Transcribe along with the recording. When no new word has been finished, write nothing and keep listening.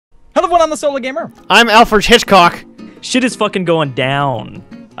everyone on the TheSolarGamer. I'm Alfred Hitchcock. Shit is fucking going down.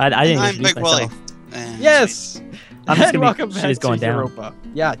 I didn't I'm introduce Big Willie. myself. Yes. I'm just And gonna welcome be back shit is going to down. Europa.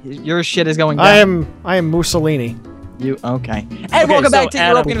 Yeah, your shit is going down. I am Mussolini. You okay? And welcome so back to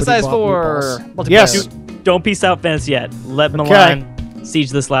Adam- Europa Universalis for multiplayer. Yes. Don't peace out Venice yet. Let Milan siege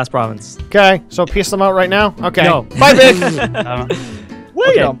this last province. Okay, so piece them out right now. Okay. No. Bye, Big.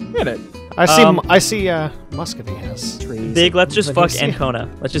 Wait Okay. a minute. I see. Muscovy has trees. Big, let's just fuck Venetia. Ancona.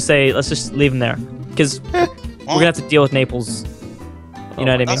 Let's just leave him there. Because we're gonna have to deal with Naples. You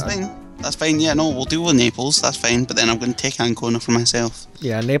know what I mean? That's fine. That's fine. Yeah, no, we'll deal with Naples. That's fine. But then I'm going to take Ancona for myself.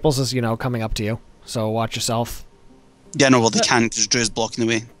 Yeah, Naples is coming up to you, so watch yourself. Yeah, no, well they can't because Drew's blocking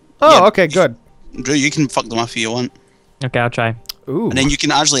the way. Oh, Yeah, okay, good. Drew, you can fuck them off if you want, Okay, I'll try. Ooh. and then you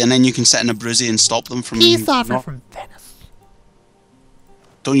can sit in a bruisey and stop them from. Peace offer from Venice.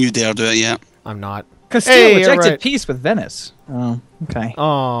 Don't you dare do it yet. I'm not. Castille Hey, you're rejected right. peace with Venice. Oh, okay.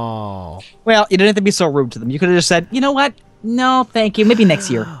 Oh. Well, you didn't have to be so rude to them. You could have just said, you know what? No, thank you. Maybe next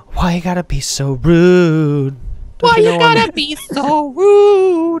year. Why you gotta be so rude? Don't Why know you gotta be so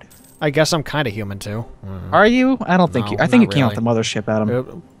rude? I guess I'm kind of human too. Are you? I don't think No, you. I think you not came off really. the mothership,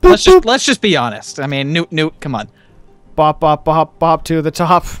 Adam. Boop, Let's just be honest. I mean, Newt, come on. bop, bop, bop, bop to the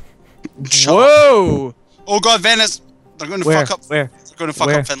top. Shut up. Whoa! Oh God, Venice! They're going to Where? fuck up. Where? They're going to fuck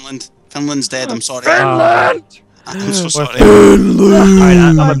Where? up Finland. Finland's dead. I'm sorry. Finland! I'm so sorry. Alright,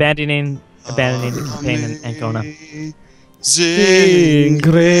 I'm abandoning the campaign in Ancona. Sing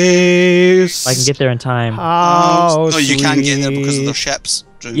grace. I can get there in time. How No, you can't get there because of their sweet. ships.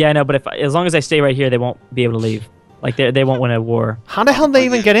 Drew. Yeah, I know, but as long as I stay right here, they won't be able to leave. Like they won't win a war How the hell did they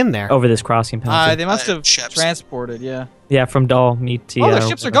even get in there? over this crossing penalty. They must have ships. transported, yeah. Yeah, from Dal me to. Oh, their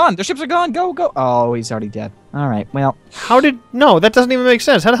ships are gone. Their ships are gone. Go, go. Oh, he's already dead. All right. Well, How did... No, that doesn't even make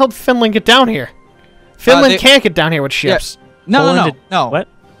sense. How the hell did Finland get down here? Finland they- can't get down here with ships. no, Poland no. What?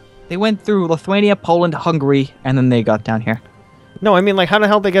 They went through Lithuania, Poland, Hungary, and then they got down here. No, I mean, like, how the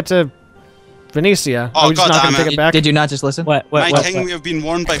hell did they get to Venetia? Oh, Are we just God not gonna damn take it. it back? Did you not just listen? What? My What? king, What? we have been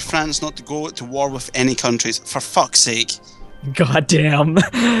warned by France not to go to war with any countries. For fuck's sake. God damn.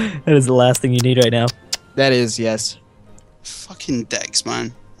 That is the last thing you need right now. That is, yes. Fucking dicks,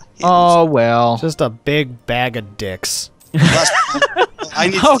 man. I hate Oh, well. Just a big bag of dicks. them. I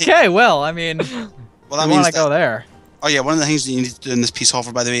need to take, Okay, well, I mean, well, I that want means to go that, there. oh yeah, one of the things that you need to do in this peace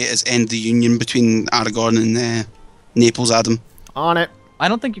offer, by the way, is end the union between Aragon and Naples, Adam. On it. I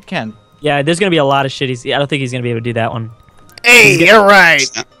don't think you can. Yeah, there's gonna be a lot of shit. I don't think he's gonna be able to do that one. Hey, you're right.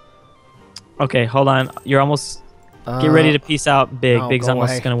 Okay, hold on. You're almost. Get ready to peace out, Big. no, Big's go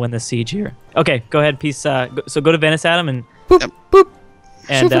almost away. gonna win the siege here. Okay, go ahead. Peace. So go to Venice, Adam, and Boop, Yep. boop.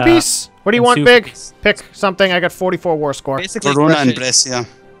 and Sue for peace. What do you and want, sue for Big? peace. Pick something. I got 44 war score. Basically, Verona and Russia- Brescia.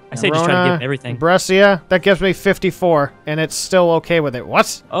 I say just try to Verona, give him everything. Brescia, that gives me 54, and it's still okay with it.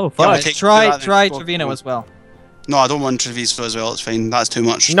 What? Oh Yeah, fuck! but take- Try that- go- Trevino go. as well. No, I don't want Treviso as well. It's fine. That's too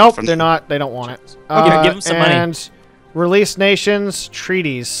much. Nope, for- they're not. They don't want it. Okay, give 'em some money. And release nations,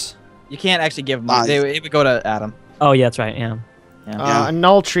 treaties. You can't actually give them. It would go to Adam. Oh yeah, that's right. Yeah. Yeah.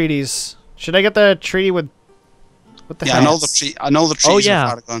 Annul treaties. Should I get the treaty with the Yeah, I know France? the treaties Oh, yeah. of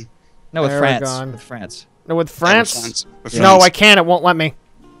Aragon. No, with France. Aragon. With France. No, with Yeah, France? with No, France. I can't. It won't let me.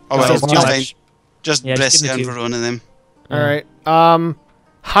 Oh, well, So it's it's just too fine. much. Just Yeah, just give Brescia me and two. Verona then. All right.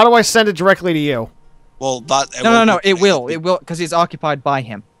 How do I send it directly to you? Well, that... No. It will. It will, because he's occupied by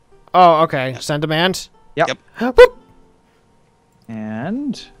him. Oh, okay. Send demand. Yep. Boop.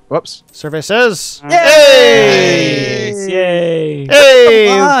 And whoops. Survey says. Yay! Yay! Hey!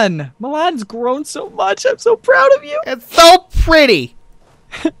 Milan. Milan's grown so much. I'm so proud of you. It's so pretty.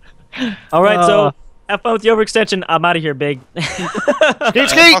 All right, so have fun with the overextension. I'm out of here, Big. Skeet,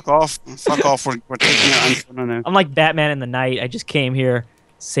 skeet. Fuck off. Fuck off. We're taking it Ancona now. I'm like Batman in the night. I just came here,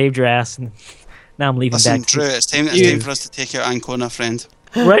 saved your ass, and now I'm leaving Listen, back. Drew, it's time for us to take out Ancona, friend.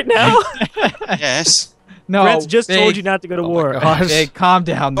 Right now? Yes. No. France just big, told you not to go to war. gosh. Big, calm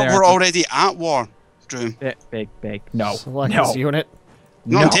down But there. we're already at war, Drew. Big. No. Select No. this unit.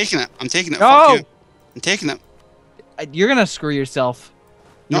 No, I'm taking it. I'm taking it. No. Fuck you. I'm taking it. You're gonna screw yourself.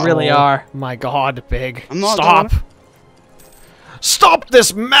 You No. really Oh, are. My God, Big. I'm not Stop. Stop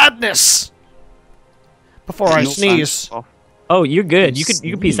this madness. Before I No sneeze. thanks. Oh, you're good. You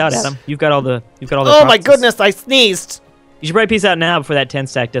could peace out, Adam. You've got all the. Oh my proxies. goodness, I sneezed. You should probably peace out now before that 10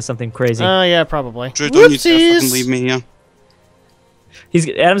 stack does something crazy. Yeah, probably. Drew, don't you dare Whoopsies. fucking leave me here.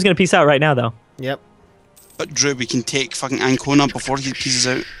 Adam's gonna peace out right now, though. Yep. But Drew, we can take fucking Ancona before he pieces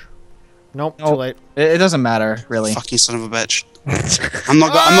out. Nope, too Nope. late. It doesn't matter, really. Fucking son of a bitch. I'm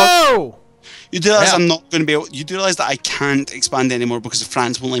not. I'm not. Oh! You do realize Yeah. I'm not going to be able. You do realize that I can't expand anymore because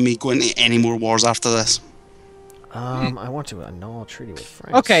France won't let me go into any more wars after this. I want to annul a treaty with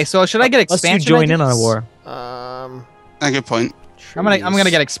France. Okay, so should I get Unless you expansion join ideas? in on a war. A good point. I'm gonna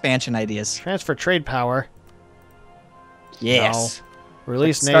treaties. get expansion ideas. Transfer trade power. Yes.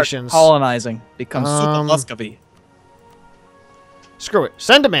 Release Start nations. colonizing. Become super Um, Muscovy. Screw it.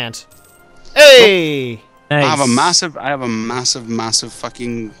 Send demands. Hey! Nice. I have a massive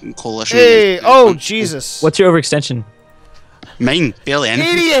fucking coalition. Hey! with Oh, countries. Jesus. What's your overextension? Mine? Barely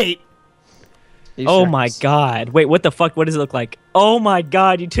anything. 88! Are you Oh sure? my god. Wait, what the fuck? What does it look like? Oh my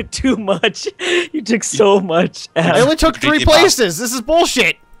god, you took too much. You took so much. I only took 3 Greedy places. This is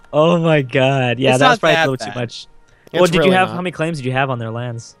bullshit. Oh my god. Yeah, It's that was not probably that a little too bad. much. It's Well, did really you have not. how many claims did you have on their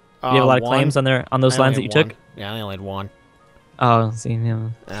lands? Do you have a lot of One. claims on those I lands only that you had one. took? Yeah, I only had one. Oh, see, yeah.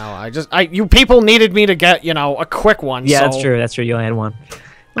 No, you people needed me to get, a quick one. Yeah, so. that's true. That's true. You only had one.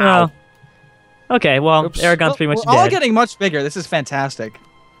 Ow. Well, okay. Well, Oops. Aragon's pretty much We're all dead. getting much bigger. This is fantastic.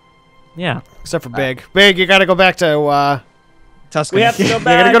 Yeah. Except for Big. Big, you gotta go back to, Tuscany. We have to go you gotta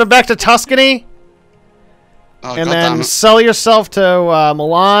back. go back to Tuscany, Oh, and God then damn it. sell yourself to,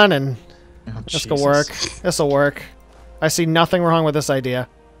 Milan, and Oh, this will Jesus. work. This'll work. I see nothing wrong with this idea.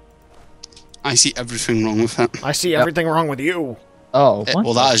 I see everything wrong with it. I see everything wrong with you. Oh, Eh, what?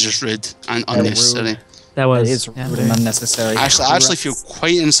 well, that is just rude and unnecessary. That It was. is yeah. rude and unnecessary. I actually feel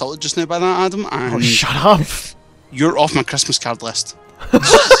quite insulted just now by that, Adam. And Oh, shut up. you're off my Christmas card list. No,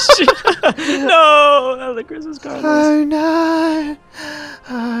 that was a Christmas card. Oh, no.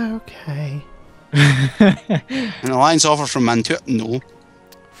 Okay. An alliance offer from Mantua? No.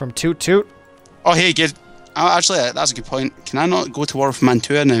 From Toot Toot. Oh, hey, good. Actually, that's a good point. Can I not go to war with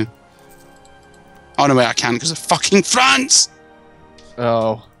Mantua now? Oh, no, wait, I can't because of fucking France!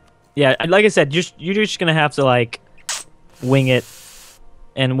 Oh. Yeah, like I said, you're just gonna have to like wing it,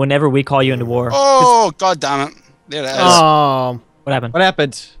 and whenever we call you into war, Oh, god damn it. There it is. Oh. what happened? What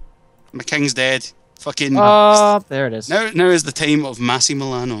happened? My king's dead. Fucking. Oh, there it is. Now is the time of Massi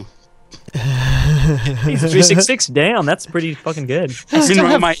Milano. He's 366. Damn, that's pretty fucking good.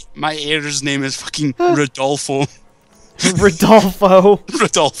 Meanwhile, my heir's name is fucking Rodolfo. Rodolfo.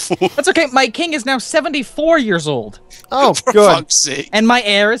 Rodolfo. That's okay. My king is now 74 years old, Oh, For good. fuck's sake. and my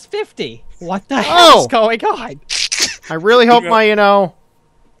heir is 50. What the hell Oh. is going on? I really hope my,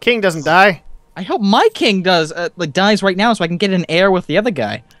 king doesn't die. I hope my king dies right now so I can get an heir with the other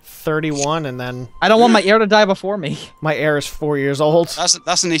guy. 31, and then I don't want my heir to die before me. my heir is 4 years old.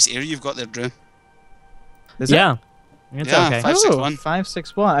 That's a nice heir you've got there, Drew. Is it? Yeah, it's Yeah, okay. 561.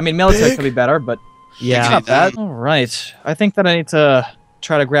 561. I mean, military could be better, but Yeah, Not bad. all right. I think that I need to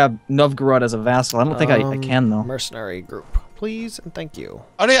try to grab Novgorod as a vassal. I don't think I can though. Mercenary group, please and thank you.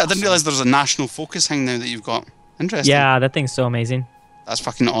 Oh, yeah, I didn't realise there was a national focus thing now that you've got. Interesting. yeah, that thing's so amazing. That's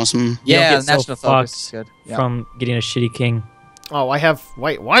fucking awesome. You don't Yeah, get so national focus is fucked good. Yeah. from getting a shitty king. Oh, I have.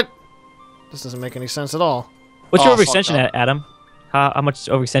 Wait, what? This doesn't make any sense at all. What's your Oh, fuck overextension that. Adam? How much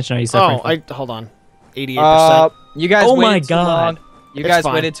overextension are you suffering Oh, from? hold on. 88%. You guys Oh my waited too long. God. You It's guys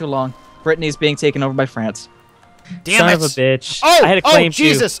fine. waited too long. Brittany's being taken over by France. Damn Son it! of a bitch. Oh, I had a claim too.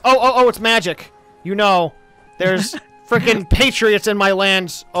 Jesus! Oh, it's magic. There's freaking patriots in my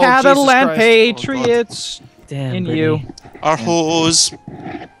lands. Oh, Jesus Catalan Christ. patriots Damn, in Brittany. you. Our hose.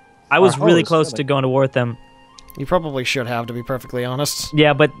 I was Our really host, close really. to going to war with them. You probably should have, to be perfectly honest.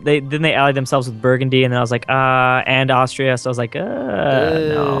 Yeah, but they allied themselves with Burgundy, and then I was like, and Austria. So I was like,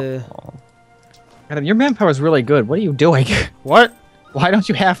 no. Adam, your manpower is really good. What are you doing? What? Why don't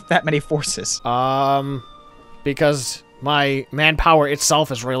you have that many forces? Because my manpower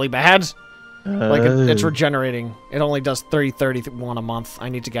itself is really bad. Like, it's regenerating. It only does 31 a month. I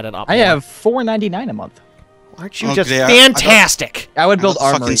need to get it up I more. have $4.99 a month. Aren't you Oh, just great. fantastic? I would I build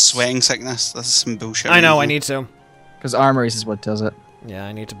got fucking armories. sweating sickness. This is some bullshit. I know, right I now. need to. Because armories is what does it. Yeah,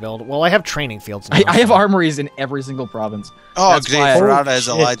 I need to build. Well, I have training fields now. I have so- armories in every single province. Oh, That's great. why I- Ferrara is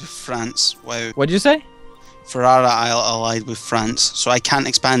shit. allied with France. Wow. What'd you say? Ferrara allied with France. So I can't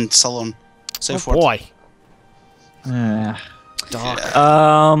expand Southern. Oh, Southward. boy.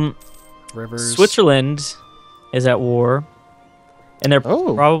 Doc. Rivers. Switzerland is at war, and they're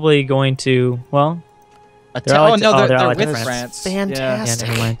Oh. probably going to. Well, They're Oh allied to- no, oh, they're, they're they're allied to with France. France. Fantastic.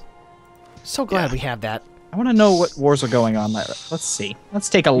 yeah, never mind. So glad we have that. I want to know what wars are going on. Let's see. Let's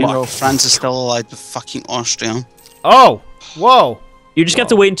take a You look. know, France is still allied with fucking Austria. Oh! Whoa! You just have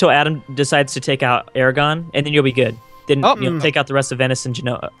to wait until Adam decides to take out Aragon, and then you'll be good. Then Oh. you'll take out the rest of Venice and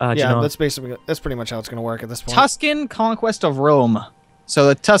Yeah, Genoa. that's pretty much how it's gonna work at this point. Tuscan conquest of Rome. So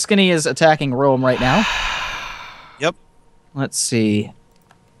the Tuscany is attacking Rome right now. Yep. Let's see.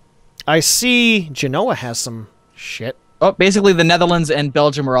 I see Genoa has some shit. Oh, basically the Netherlands and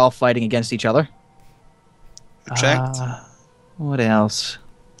Belgium are all fighting against each other. Checked. What else?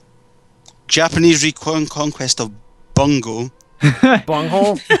 Japanese reconquest of bungo.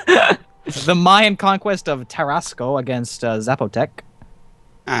 Bunghole. The Mayan conquest of Tarasco against Zapotec.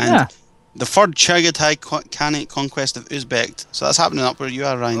 And the third Chagatai Khanate conquest of Uzbek. So that's happening up where you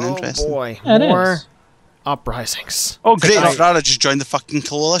are, Ryan. Interesting. Oh boy, It more is. uprisings. Oh, Great, good. Frara just joined the fucking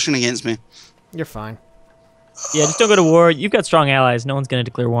coalition against me. You're fine. Yeah, just don't go to war. You've got strong allies. No one's gonna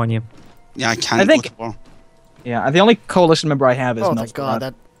declare war on you. Yeah, I can't I think- go to war. Yeah, the only coalition member I have is Oh, Novgorod. thank God,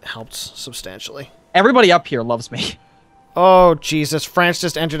 that helped substantially. Everybody up here loves me. Oh, Jesus. France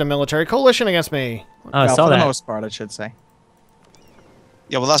just entered a military coalition against me. Oh, I Well, saw for that. the most part, I should say.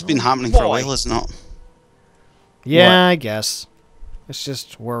 Yeah, well, that's been happening for a boy. while, isn't it? Yeah, I guess. It's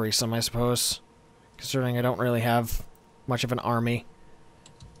just worrisome, I suppose. Considering I don't really have much of an army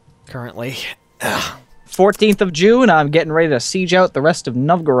currently. 14th of June, I'm getting ready to siege out the rest of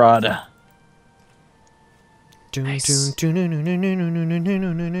Novgorod. Nice.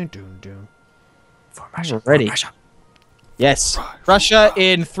 We're ready. Yes. Russia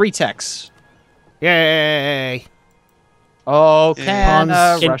in 3 techs. Yay! Oh, Yeah.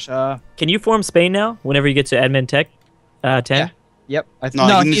 Puns. Russia. Can you form Spain now? Whenever you get to Admin Tech 10. Yeah. Yep. No,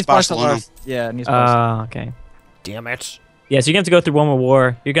 he it needs Barcelona. Yeah, it needs Barcelona. Okay. Damn it! Yeah, so you're gonna have to go through one more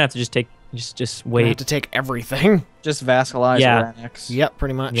war. You're gonna have to just take, just I have wait. to take everything. Just vassalize Yeah. or annex. Yep,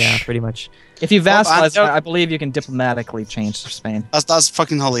 pretty much. Yeah, pretty much. If you vassalize, and- I believe you can diplomatically change to Spain. That's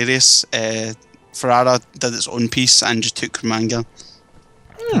fucking hilarious. Ferrara did its own piece and just took Cremanga.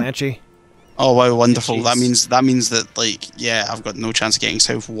 Comanche. Oh wow, wonderful. Jeez. That means that like yeah, I've got no chance of getting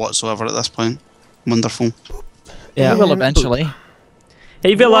south whatsoever at this point. Wonderful. Yeah. We will eventually. Hey,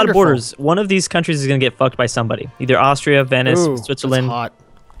 you've got a lot of Wonderful. borders. One of these countries is gonna get fucked by somebody. Either Austria, Venice, Ooh, Switzerland,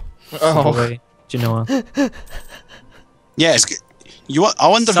 That's hot. Oh, Norway, Genoa. Yeah, I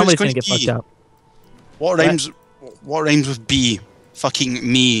wonder Somebody's who's gonna going get to fucked be. up. What rhymes with B?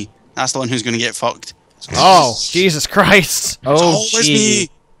 Fucking me. That's the one who's going to get fucked. Oh, Jesus Christ! It's oh, always gee. me.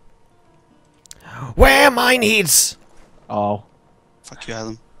 Where are my needs? Oh. Fuck you,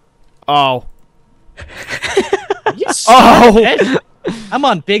 Adam. Oh. Yes. Oh! I'm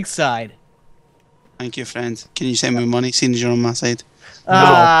on big side. Thank you, friend. Can you send me money, seeing as you're on my side?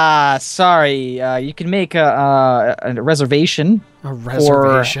 Sorry. You can make a reservation A for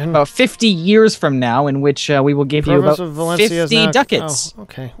reservation. about 50 years from now, in which we will give you Province about of Valencia is 50 now- ducats. Oh,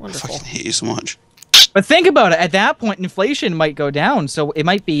 okay, I wonderful. fucking hate you so much. But think about it. At that point, inflation might go down, so it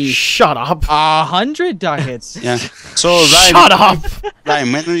might be Shut up. 100 ducats. Yeah. So, Ryan, Shut up.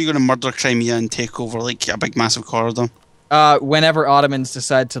 Ryan, when are you going to murder Crimea and take over like a big massive corridor? Whenever Ottomans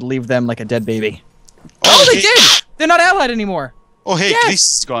decide to leave them like a dead baby. Oh, they hey, did! They're not allied anymore. Oh, hey, Yes!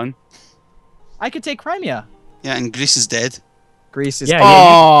 Greece is gone. I could take Crimea. Yeah, and Greece is dead. Greece is. Yeah,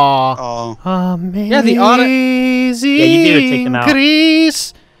 Aww. Oh, Amazing. Yeah, the honor- Yeah, you'd be able to take them out.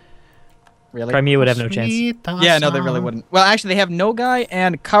 Greece. Really? Crimea would have no chance. Yeah, no, they really wouldn't. Well, actually, they have Nogai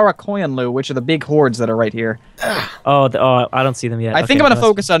and Karakoyanlu, which are the big hordes that are right here. Oh, I don't see them yet. I think Okay, I'm going to that's-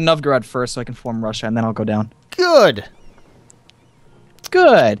 focus on Novgorod first so I can form Russia, and then I'll go down. Good.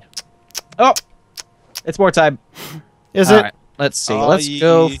 Good. Oh, it's wartime. Is All it? right, let's see. Oh, Let's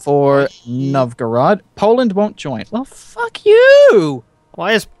go for Novgorod. Poland won't join. Well, fuck you.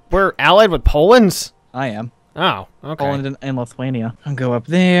 Why is we're allied with Poland's? I am. Oh, okay. Poland and Lithuania. I'll go up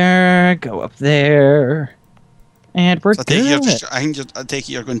there. Go up there. And we're so I take, good. I take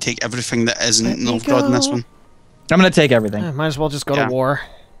it you're going to take everything that Let isn't me Novgorod in this go. one. I'm going to take everything. Might as well just go Yeah. to war.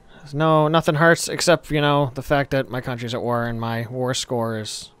 No, nothing hurts except, the fact that my country's at war and my war score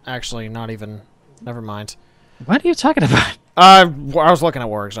is actually not even... Never mind. What are you talking about? I was looking at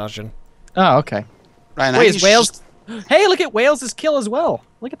war exhaustion. Oh, okay. Ryan, I Wait, think is you Wales... Hey, look at Wales' kill as well.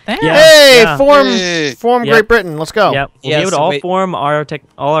 Look at that. Yeah. Hey, yeah. Hey. form Yep. Great Britain. Let's go. Yep. We'll Yeah, be able to so all wait- form all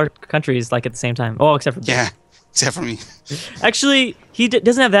our countries like at the same time. Oh, except for Yeah, except for me. Actually, he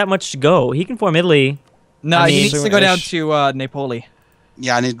doesn't have that much to go. He can form Italy. No, I he mean- needs to go down Soon-ish. to Napoli.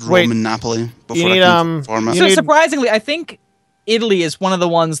 Yeah, I need Wait. Rome and Napoli before need, I can form it. you So need- surprisingly, I think Italy is one of the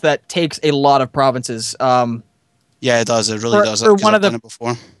ones that takes a lot of provinces. Yeah, it does. It really for- does. for 'Cause one I've of the- done it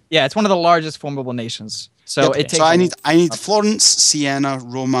before. Yeah, it's one of the largest formidable nations. So Yep, it takes. so I need Florence, Siena,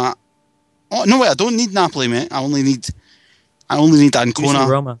 Roma. Oh no, wait! I don't need Napoli, mate. I only need Usually Ancona.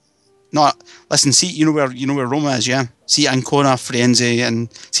 Roma. No, listen. See, you know where Roma is, yeah. See, Ancona, Firenze, and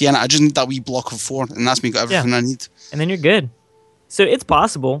Siena. I just need that wee block of 4, and that's me got everything I need. And then you're good. So it's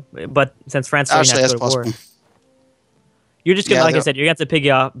possible, but since France already Actually, has it's to go to war, possible. you're just gonna, Yeah, like I they're- said, you're gonna have to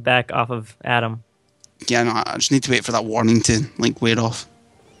piggy back off of Adam. Yeah, no, I just need to wait for that warning to wear off.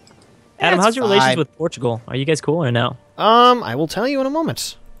 Adam, That's how's your relations fine. with Portugal? Are you guys cool or no? I will tell you in a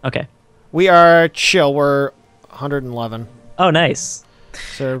moment. Okay. We are chill. We're 111. Oh, nice.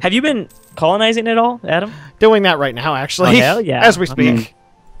 So Have you been colonizing it all, Adam? Doing that right now, actually. Oh, hell yeah. As we speak.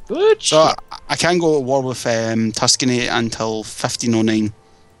 Good So shit. I can go to war with Tuscany until 1509.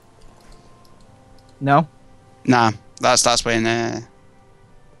 No. Nah, that's when.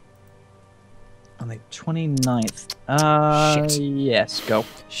 On the 29th. Shit. Yes, go.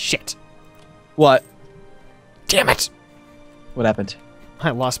 Shit. What? Damn it. What happened?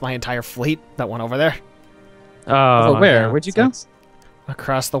 I lost my entire fleet that went over there. Oh, where? yeah, Where'd you go? sucks.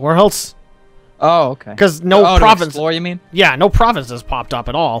 Across the world. Oh, okay. Because no to province. explore, you mean? Yeah, no provinces popped up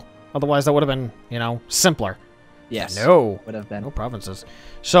at all. Otherwise, that would have been, you know, simpler. Yes. No. Would have been. No provinces.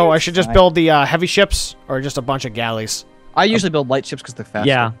 So I should just Right. build the heavy ships or just a bunch of galleys? I usually build light ships because they're faster.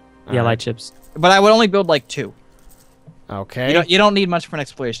 Yeah, Alright. light ships. But I would only build like 2. Okay. You don't need much for an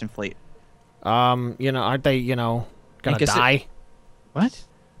exploration fleet. You know, aren't they, you know, gonna guess die? What?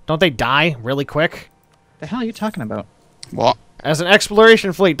 Don't they die really quick? The hell are you talking about? What? As an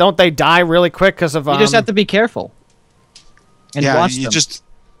exploration fleet, don't they die really quick because of You just have to be careful. And Yeah, watch you them. just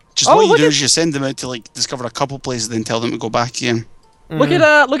Oh, what you look do at- is you send them out to like discover a couple places, then tell them to go back again. Look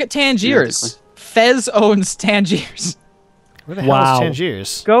at Tangiers. Fez owns Tangiers. Where the hell Wow. is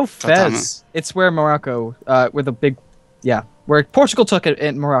Tangiers? Go damn Fez. It's where Morocco, where the big, where Portugal took it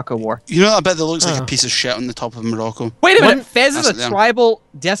in Morocco War. You know that bit that looks like Oh. a piece of shit on the top of Morocco? Wait a minute, One- Fez is That's a them. tribal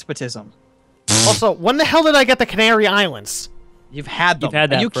despotism. Also, when the hell did I get the Canary Islands? You've had them. You've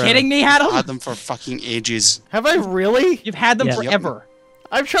had Are that you forever. kidding me, I Adam? had them for fucking ages. Have I really? You've had them Yeah. forever.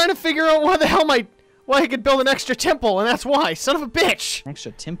 I'm trying to figure out why the hell why I could build an extra temple, and that's why. Son of a bitch.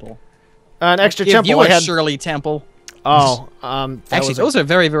 Extra temple. An extra Give temple. you I a had. Shirley temple. Oh, Actually, those are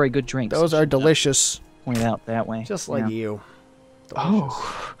very, very good drinks. those are delicious, Point it out that way. just like Yeah. you.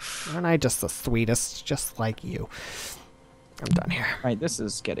 Oh. Aren't I just the sweetest, just like you? I'm done here. Right, this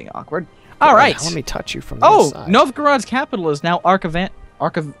is getting awkward. All right. Let me touch you from the Oh, side. Novgorod's capital is now Archangelus.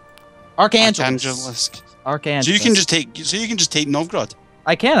 Archangelsk. Archangelus. So you can just take Novgorod.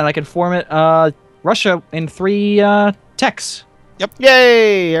 I can, and I can form it, Russia in 3 techs.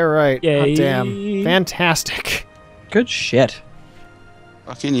 Yay! All right. Yay. God damn. Fantastic. Good shit.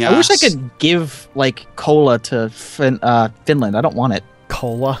 Fucking yes. I wish I could give like cola to Finland. I don't want it.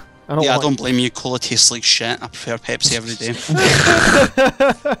 Cola. I don't Yeah, I want. don't blame you. Cola tastes like shit. I prefer Pepsi every day.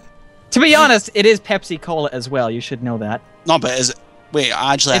 To be honest, it is Pepsi Cola as well. You should know that. No, but is it? Wait,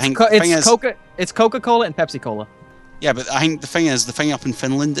 actually, I think the thing is, It's Coca-Cola and Pepsi Cola. yeah, but I think the thing up in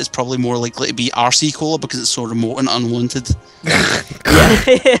Finland is probably more likely to be RC Cola because it's so remote and unwanted.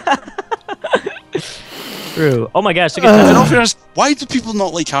 True. Oh my gosh, look In at all fairness, why do people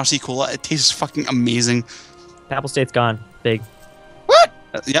not like RC Cola? It tastes fucking amazing. Apple State's gone. Big.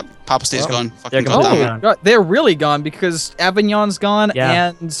 Yep, Papa State's Well, gone. Fucking they're gone. goddamn. Yeah. God, they're really gone because Avignon's gone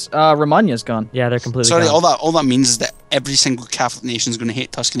Yeah. and Romagna's gone. Yeah, they're completely Sorry, gone. all that means is that every single Catholic nation is going to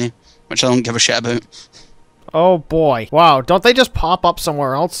hate Tuscany, which I don't give a shit about. Oh boy. Wow. Don't they just pop up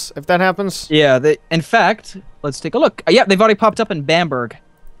somewhere else if that happens? Yeah, in fact, let's take a look. Yeah, they've already popped up in Bamberg,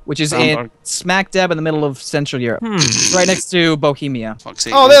 which is in Bamberg. smack dab in the middle of Central Europe, right next to Bohemia. Fuck's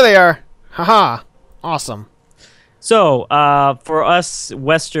sake. Oh, man. there they are. Haha. Awesome. So, for us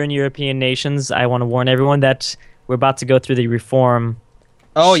Western European nations, I want to warn everyone that we're about to go through the reform.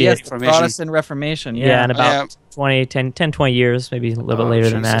 Oh, Shit. yes, the Reformation. Protestant Reformation. Yeah, Yeah. in about 10, 20 years, maybe a little bit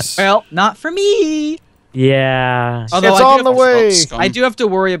later than that. Jesus. Well, not for me. Yeah. Although It's I do on have the to- way. Scum. I do have to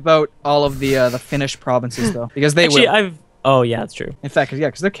worry about all of the Finnish provinces, though, because they Actually, will. Oh, yeah, that's true. In fact,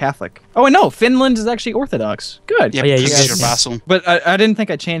 because they're Catholic. Oh, and no, Finland is actually Orthodox. Good. Yeah, Oh, yeah, you because guys- you're yeah. vassal. But I didn't think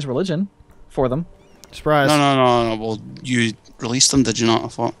I'd change religion for them. Surprise. No. Well, you released them, did you not? I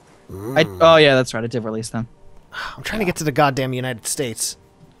thought. Oh, yeah, that's right. I did release them. I'm trying to get to the goddamn United States.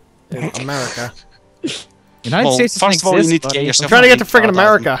 America. United Well, States doesn't first of all, you exist, need to get buddy. yourself. I'm trying to get to a green friggin'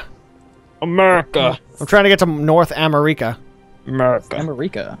 card, America. America. I'm trying to get to North America. America.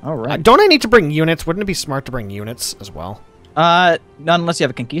 America. All right. Don't I need to bring units? Wouldn't it be smart to bring units as well? Not unless you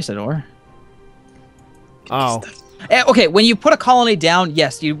have a conquistador. Oh. Okay, when you put a colony down,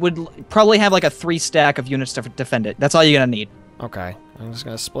 yes, you would probably have like a 3 stack of units to defend it. That's all you're gonna need. Okay. I'm just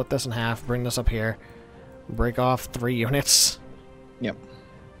gonna split this in half, bring this up here, break off 3 units. Yep.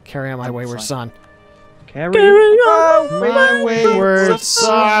 Carry on my wayward fine. son. Carry My wayward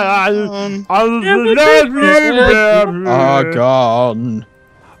son. gone.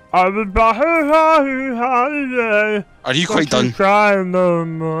 Are you quite done? This is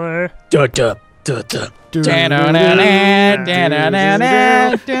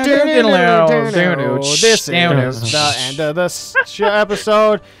the end of this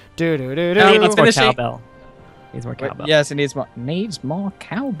episode. No, He needs more finishing- cowbell. Needs more cowbell. Yes, it needs more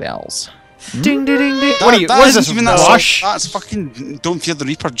cowbells. Ding, ding, ding, ding. That, What are you? that What is isn't this? even that Rush? song. That's fucking Don't Fear the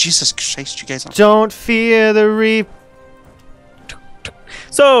Reaper. Jesus Christ, you guys are. Don't fear the reap.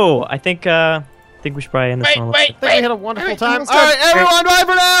 So I think we should probably end this one. I think we had a wonderful time. All almost done. right, everyone, bye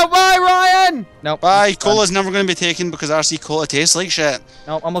for now. Bye, Ryan. Nope. Bye, almost done. cola's never going to be taken because RC Cola tastes like shit.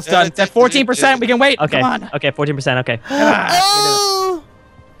 Nope, almost done. It's at 14%. We can wait. Okay. Come on. Okay, 14%. Okay. Oh.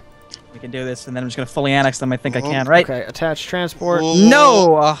 We can do this, and then I'm just gonna fully annex them. I think I can, right? Okay, attach transport. Oh.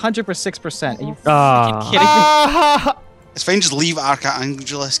 No, 106%. Are you Ah. fucking kidding me? Ah. It's fine, just leave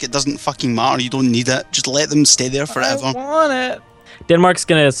Archangelisk. It doesn't fucking matter. You don't need it. Just let them stay there I forever. want it. Denmark's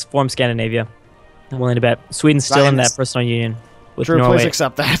gonna form Scandinavia. I'm willing to bet. Sweden's still in Ryan, that personal union with Drew, Norway. please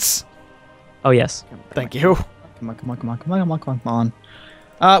accept that. Oh yes. Thank you. Come on, come on, come on, come on, come on, come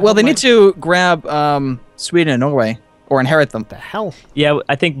on. Well, they need to grab Sweden and Norway or inherit them. The hell? Yeah,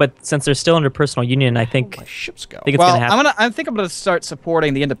 I think. But since they're still under personal union, I think My ships go. it's Well, gonna happen. I think I'm gonna start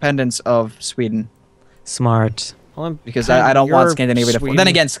supporting the independence of Sweden Smart. Well, because I don't want you're Scandinavia to. Sweden. Then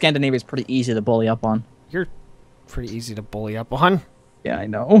again, Scandinavia is pretty easy to bully up on. You're pretty easy to bully up on. Yeah, I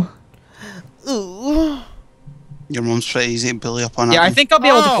know. Your mom's pretty easy to bully up on. Yeah, I think I'll be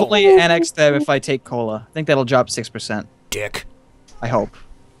able to Oh. fully annex them if I take Kola. I think that'll drop 6%. Dick. I hope.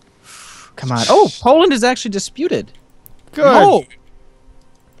 Come on. Oh, Poland is actually disputed. Good. Oh,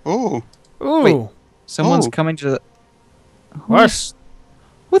 Oh. Ooh. Wait. someone's Oh. coming to the. What?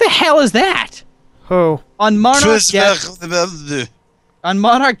 Who the hell is that? Who? On Monarch deck. Trus- On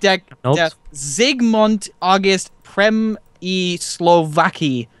Monarch deck. Nope. Zygmunt August Prem I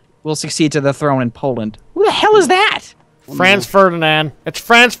Slovaki will succeed to the throne in Poland. Who the hell is that? Franz Ferdinand. It's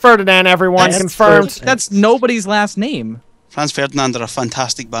Franz Ferdinand, everyone. That's Confirmed. Ferdinand. That's nobody's last name. Franz Ferdinand are a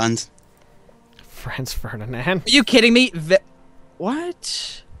fantastic band. Franz Ferdinand. Are you kidding me?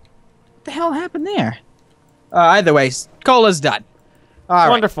 What? What the hell happened there? Either way, Cola's done. All right.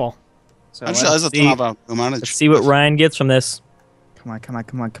 Wonderful. So, I just realized I see- don't have a Let's manage. see what Ryan gets from this. come on, come on,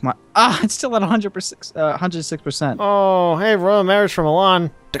 come on, come on. Ah, it's still at 100%, 106%. Oh, hey, royal marriage from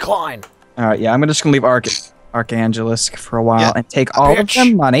Milan. Decline. All right, yeah, I'm just gonna leave Archangelisk for a while Yeah, and take all of bitch.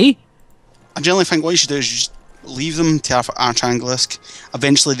 their money. I generally think what you should do is you just leave them to Archangelisk.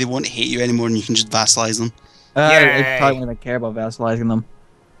 Eventually, they won't hate you anymore, and you can just vassalize them. I Yay. probably won't even care about vassalizing them.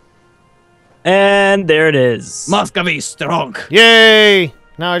 And there it is. Muscovy strong. Yay!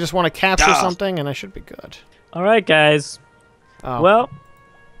 Now I just want to capture Duh. something, and I should be good. All right, guys. Oh. Well,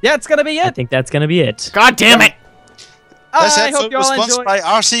 Yeah, it's gonna be I it. think that's gonna be it. God damn it! This I episode hope you was all sponsored enjoyed. by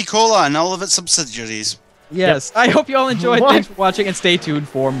RC Cola and all of its subsidiaries. Yes, I hope you all enjoyed. What? Thanks for watching, and stay tuned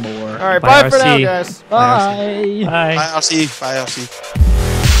for more. All right, Bye, bye for now, RC. guys. Bye. Bye. Bye, RC. Bye, RC.